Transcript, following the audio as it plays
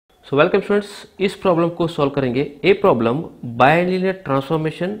So welcome students, इस problem को solve करेंगे। A problem bilinear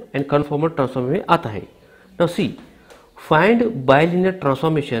transformation and conformal transformation में आता है। Now see, find bilinear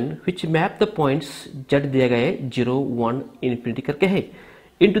transformation which map the points Z दिया गया है 0 1 इन्फिनिटी करके है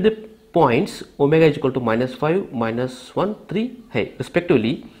into the points omega is equal to -5 -1 3 है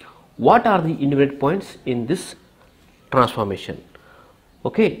respectively. What are the invariant points in this transformation?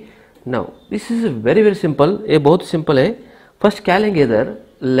 Okay, now this is very simple. ये बहुत simple है। First क्या लेंगे इधर,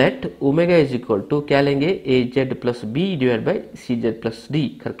 late omega is equal to क्या लेंगे, ए Z plus B divide by C Z plus D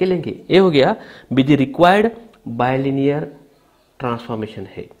करके लेंगे। ये हो गया with the required bilinear transformation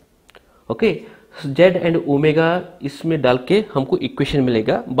है। ओके, जेड एंड ओमेगा इसमें डाल के हमको इक्वेशन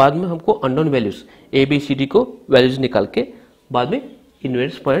मिलेगा। बाद में हमको unknown values A B C D को वैल्यूज निकाल के बाद में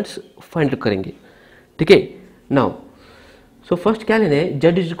इनवेरिएंट पॉइंट्स फाइंड करेंगे। ठीक है, नाउ सो फर्स्ट क्या लेना है,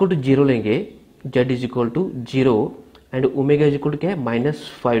 जेड इज इक्वल टू 0 लेंगे, Z is equal to 0 and omega is equal to क्या है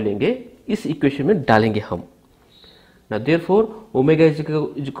 -5 लेंगे। इस इक्वेशन में डालेंगे हम ना। देयरफॉर ओमेगा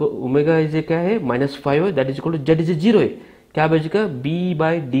इज क्या है -5 है, that is equal to Z is 0 है, क्या बचेगा b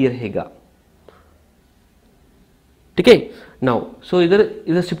बाई डी रहेगा। ठीक है, नाउ सो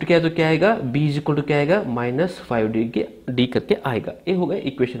इधर शिफ्ट किया तो क्या आएगा, b इज इक्वल टू क्या आएगा -5d करके आएगा। ये होगा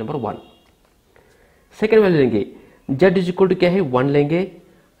इक्वेशन नंबर 1। सेकेंड वैल्यू लेंगे, जेड इज इक्वल टू क्या है 1 लेंगे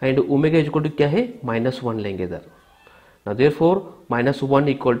and omega is equal to क्या है -1 लेंगे इधर। Now therefore -1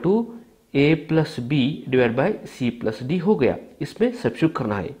 equal to a plus B divide by C plus D हो गया। इसमें सब्स्टिट्यूट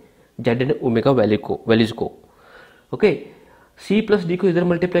करना है जेड एंड ओमेगा वैल्यूज को। ओके, c प्लस डी को इधर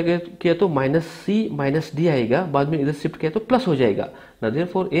मल्टीप्लाई किया तो -c माइनस डी आएगा, बाद में इधर शिफ्ट किया तो प्लस हो जाएगा ना।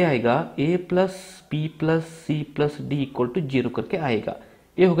 देयरफॉर a आएगा a plus B plus C plus D equal to 0 करके आएगा।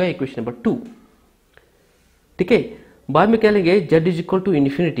 ये होगा इक्वेशन नंबर 2। ठीक है, बाद में क्या लेंगे, Z is equal to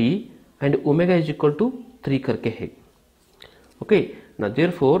infinity and omega is equal to 3 करके है। ओके ना,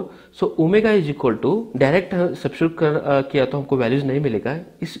 therefore so omega is equal to direct substitute किया तो हमको वैल्यूज नहीं मिलेगा।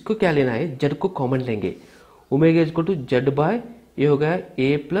 इसको क्या लेना है, जेड को कॉमन लेंगे। Omega is equal to Z bye ये हो गया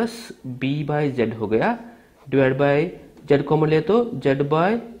a plus B bye Z हो गया डिवाइड बाय जेड कॉमन ले तो Z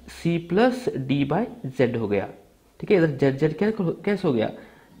bye C plus D bye Z हो गया। ठीक है, इधर जेड जेड क्या कैसे हो गया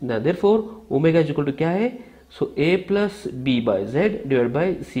ना। Therefore omega is equal to क्या है, सो a plus B bye Z divide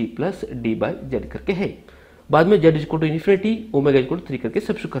by C plus D bye Z करके है। बाद में Z is equal to infinity omega is equal to 3 करके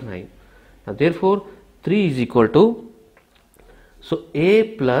सब्स्टिट्यूट करना है। Therefore 3 is equal to so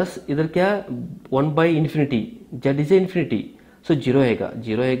a plus इधर क्या 1 by infinity, Z is infinity so 0 आएगा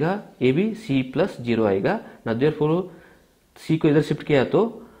ए बी सी प्लस 0 आएगा ना। देयरफॉर c को इधर शिफ्ट किया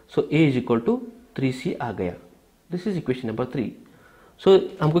तो सो a is equal to 3c आ गया। This is equation number 3। सो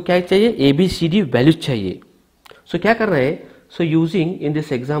हमको क्या चाहिए, A B C D values चाहिए। सो क्या करना है, so using in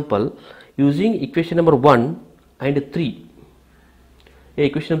this example using equation number 1 and 3,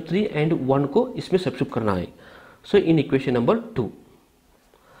 equation number 3 and 1 को इसमें सब्स्टिट्यूट करना है। सो इन इक्वेशन नंबर 2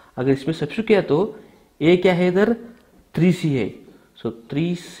 अगर इसमें सब्स्टिट्यूट किया तो a क्या है इधर 3c है, सो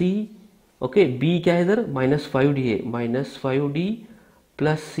 3c। ओके, b क्या है इधर -5d है, -5d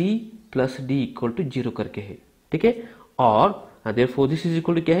plus c plus d equal to 0 करके है। ठीक है, और therefore this is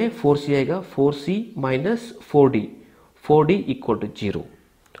equal to क्या है 4c आएगा, 4c minus 4d equal to 0।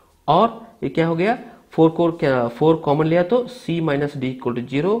 और ये क्या हो गया 4 कॉमन लिया तो c minus D equal to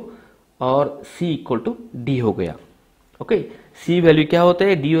 0 और c इक्वल टू डी हो गया। ओके, c वैल्यू क्या होता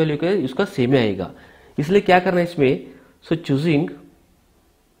है, d वैल्यू क्या उसका सेम आएगा, इसलिए क्या करना है इसमें, सो चूजिंग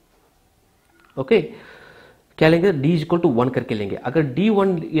ओके क्या लेंगे, d इक्वल टू 1 करके लेंगे। अगर d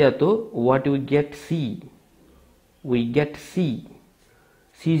 1 लिया तो what we get c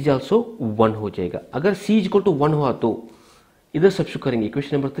is also 1 हो जाएगा। अगर c इक्वल टू 1 हुआ तो इधर सब्स्टिट्यूट करेंगे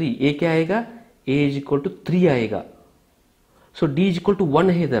इक्वेशन नंबर 3, a क्या आएगा, a इज इक्वल टू 3 आएगा, सो d इज इक्वल टू 1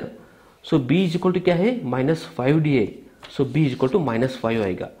 है इधर, सो b इज इक्वल टू क्या है -5d है, सो b इज इक्वल टू -5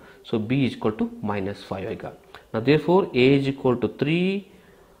 आएगा, सो b इज इक्वल टू -5 आएगा ना। Therefore a is equal to 3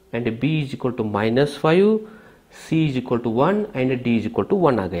 and b is equal to -5, c is equal to 1 and d is equal to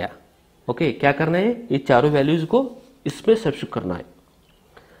 1 आ गया। Okay, क्या करना है, ये चारों वैल्यूज को इसमें सब्स्टिट्यूट करना है।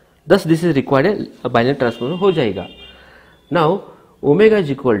 दस this is required binary transformation हो जाएगा। Now omega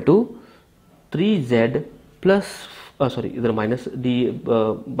is equal to 3z plus इधर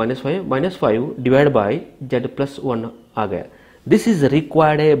 -5 डिवाइड बाय z प्लस 1 आ गया। This is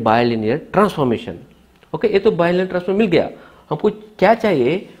required A bilinear transformation. Okay, ये तो बाइलिनियर ट्रांसफॉर्मेशन मिल गया। हमको क्या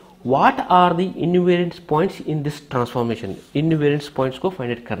चाहिए, what are the invariant points in this transformation, invariant points को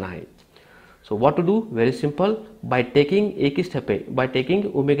फाइंड आउट करना है। So what to do, very simple, by taking एक ही स्टेप है, by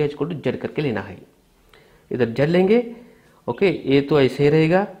taking omega is equal to Z करके लेना है। इधर जेड लेंगे, ओके ये तो ऐसे ही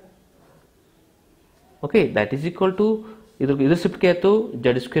रहेगा। Okay, that is equal to इधर शिफ्ट किया तो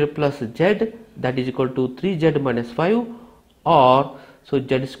Z square plus Z that is equal to 3z minus 5 और सो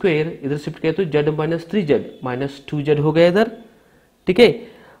जेड स्क्वायर इधर शिफ्ट किया तो Z minus 3z minus 2z हो गया इधर, ठीक है।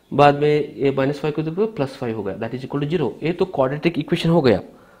 बाद में ये माइनस 5 को देखो प्लस 5 हो गया दैट इज इक्वल टू 0। ये तो क्वाड्रेटिक इक्वेशन हो गया,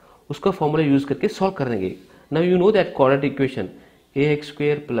 उसका फॉर्मूला यूज करके सॉल्व करेंगे। Now you know that quadratic equation ax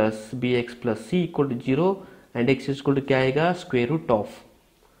square plus bx plus c equal to 0 and x equal to क्या आएगा square root of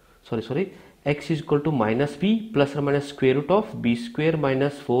sorry x equal to minus B plus और minus square root of B square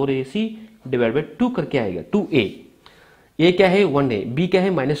minus 4ac divide by 2 करके आएगा 2a। a क्या है 1a, b क्या है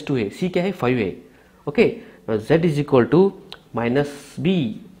minus 2a, c क्या है 5a। Okay z is equal to minus B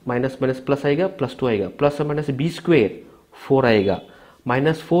minus minus plus आएगा प्लस 2 आएगा प्लस और माइनस बी स्क्वायर 4 आएगा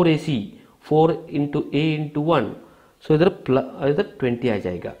माइनस 4ac 4 इंटू ए इंटू 1 सो इधर 20 आ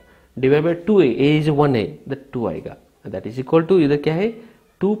जाएगा divide by 2a, a is 1a that 2 आएगा दैट इज इक्वल टू इधर क्या है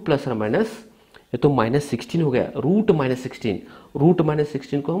 2 प्लस और माइनस ये तो माइनस 16 हो गया रूट माइनस 16, रूट माइनस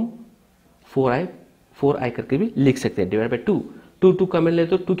 16 को हम 4i करके भी लिख सकते हैं डिवाइड बाई 2 2 कॉमन ले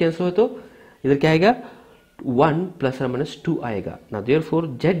तो 2 कैंसिल हो तो इधर क्या आएगा 1 प्लस और माइनस 2 आएगा। Now therefore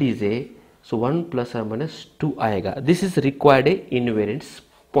z is a so 1 plus और माइनस 2 आएगा। This is required A invariance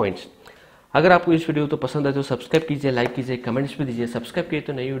points. अगर आपको इस वीडियो तो पसंद आए तो सब्सक्राइब कीजिए, लाइक कीजिए, कमेंट्स भी दीजिए। सब्सक्राइब किए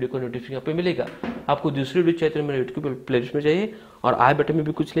तो नई वीडियो को नोटिफिकेशन आपको मिलेगा। आपको दूसरी वीडियो चाहिए तो मेरे यूट्यूब प्लेलिस्ट में चाहिए और आई बटन में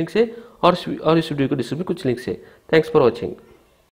भी कुछ लिंक्स है और इस वीडियो को डिस्क्रिप्शन में कुछ लिंक्स है। Thanks for watching.